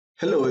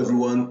Hello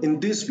everyone, in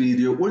this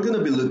video we're going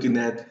to be looking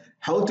at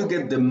how to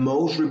get the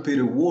most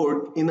repeated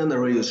word in an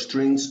array of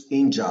strings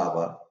in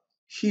Java.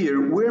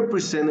 Here we're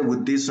presented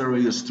with this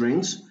array of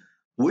strings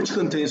which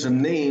contains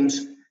some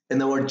names,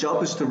 and our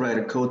job is to write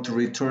a code to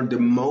return the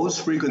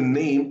most frequent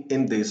name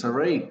in this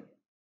array.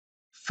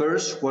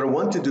 First, what I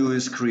want to do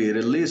is create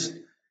a list.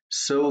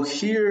 So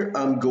here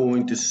I'm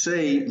going to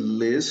say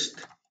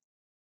list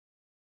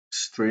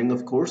string,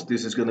 of course,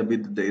 this is going to be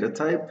the data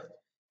type.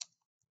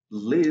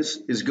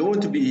 List is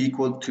going to be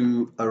equal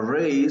to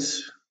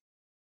arrays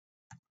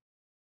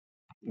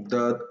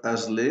dot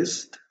as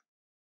list,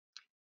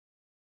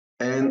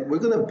 and we're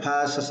going to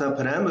pass as a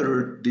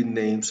parameter the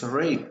names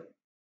array.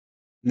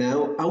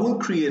 Now I will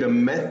create a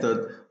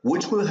method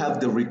which will have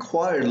the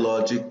required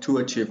logic to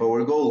achieve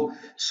our goal.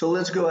 So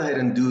let's go ahead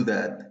and do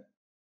that.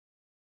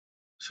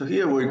 So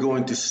here we're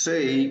going to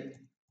say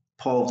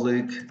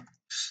public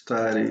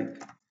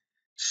static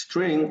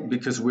string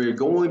because we're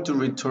going to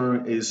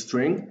return a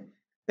string,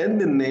 and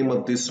the name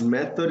of this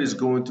method is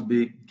going to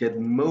be get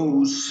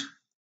most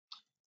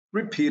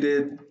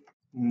repeated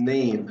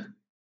name.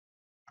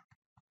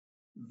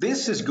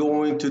 This is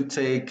going to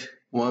take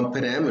one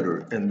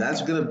parameter, and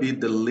that's going to be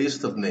the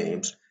list of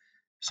names.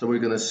 So we're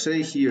going to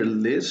say here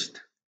list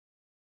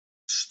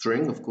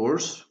string, of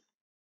course,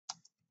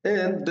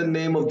 and the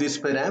name of this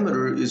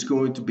parameter is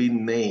going to be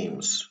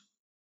names.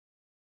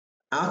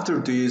 After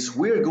this,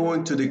 we are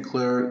going to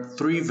declare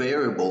three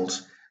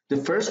variables. The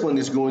first one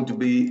is going to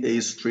be a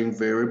string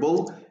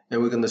variable,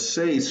 and we're going to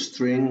say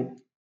string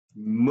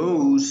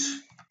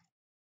most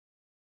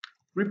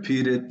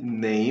repeated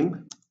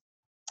name,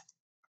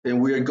 and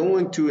we are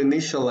going to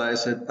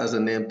initialize it as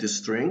an empty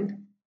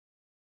string.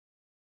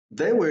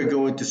 Then we're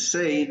going to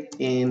say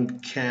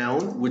in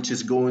count, which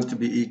is going to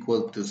be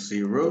equal to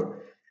 0,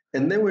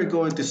 and then we're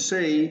going to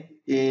say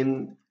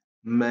in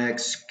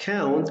max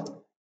count,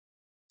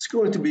 it's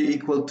going to be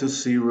equal to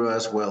 0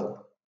 as well.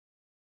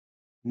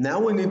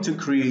 Now we need to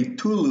create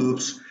two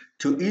loops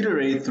to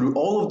iterate through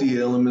all of the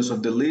elements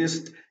of the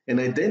list and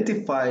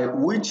identify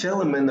which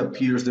element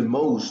appears the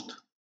most.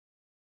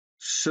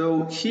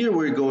 So here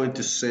we're going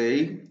to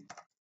say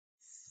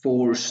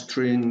for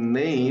string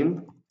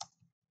name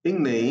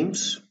in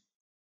names,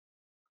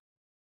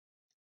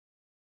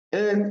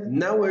 and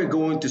now we're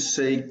going to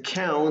say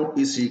count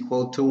is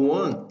equal to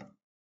 1.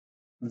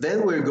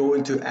 Then we're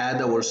going to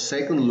add our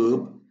second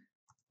loop,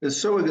 and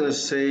so we're going to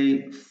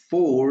say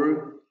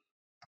for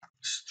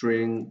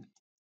string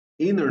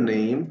inner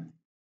name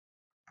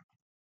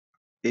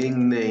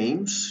in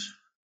names,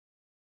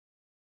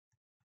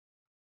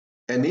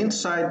 and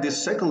inside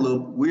this second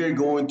loop we are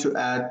going to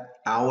add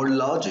our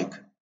logic.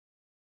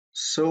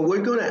 So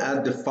we're going to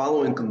add the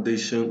following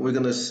condition. We're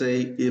going to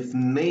say if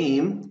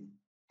name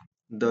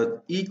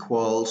dot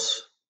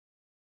equals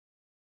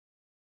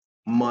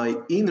my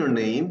inner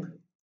name,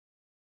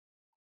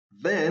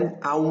 then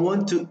I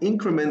want to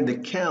increment the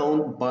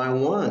count by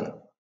 1.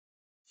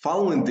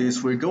 Following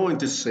this, we're going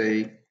to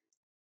say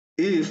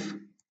if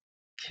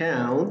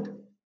count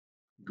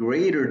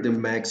greater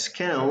than max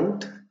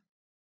count,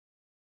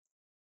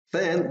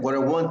 then what I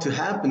want to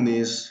happen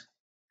is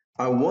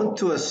I want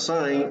to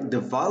assign the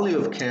value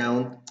of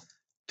count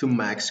to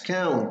max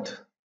count.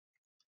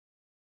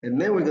 And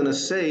then we're going to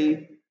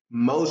say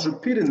most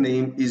repeated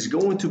name is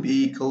going to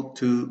be equal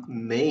to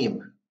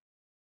name.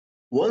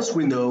 Once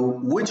we know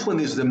which one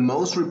is the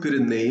most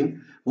repeated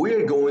name, we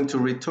are going to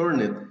return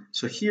it.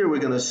 So here we're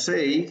going to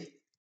say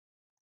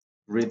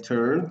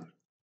return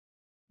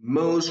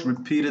most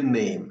repeated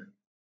name.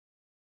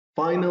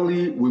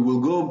 Finally, we will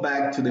go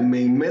back to the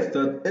main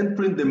method and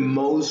print the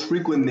most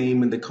frequent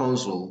name in the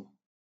console.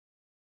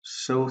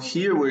 So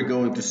here we're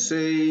going to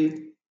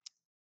say,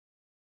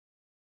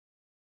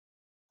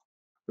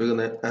 we're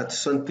going to add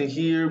something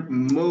here,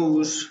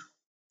 most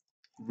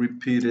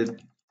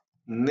repeated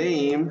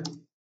name,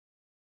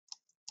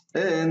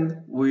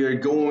 and we are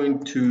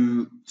going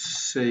to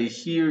say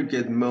here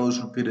get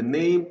most repeated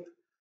name.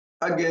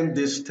 Again,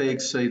 this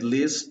takes a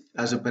list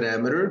as a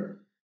parameter,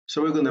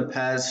 so we're going to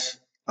pass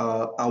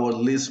our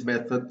list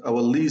method, our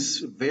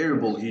list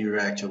variable here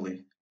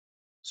actually.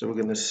 So we're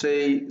going to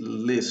say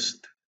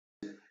list,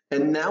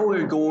 and now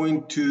we're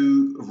going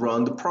to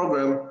run the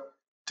program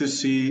to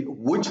see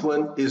which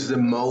one is the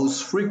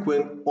most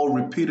frequent or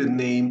repeated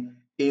name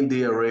in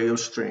the array of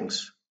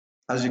strings.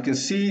 As you can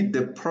see,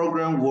 the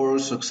program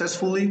works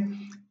successfully.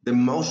 The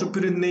most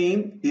repeated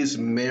name is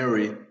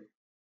Mary.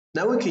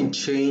 Now we can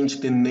change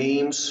the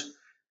names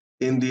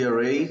in the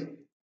array.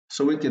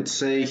 So we could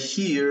say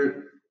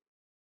here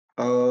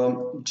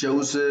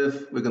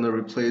Joseph, we're going to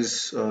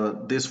replace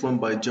this one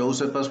by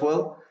Joseph as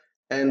well,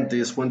 and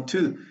this one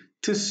too,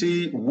 to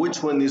see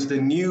which one is the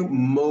new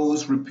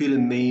most repeated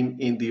name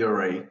in the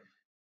array.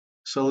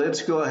 So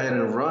let's go ahead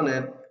and run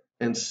it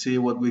and see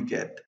what we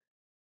get.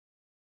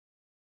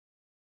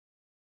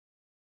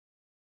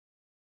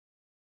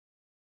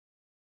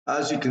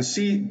 As you can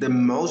see, the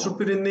most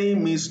repeated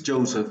name is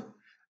Joseph.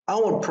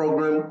 Our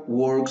program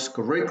works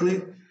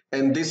correctly,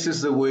 and this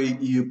is the way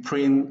you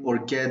print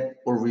or get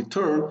or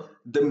return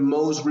the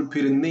most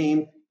repeated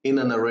name in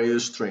an array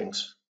of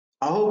strings.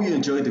 I hope you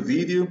enjoyed the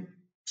video.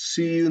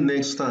 See you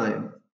next time.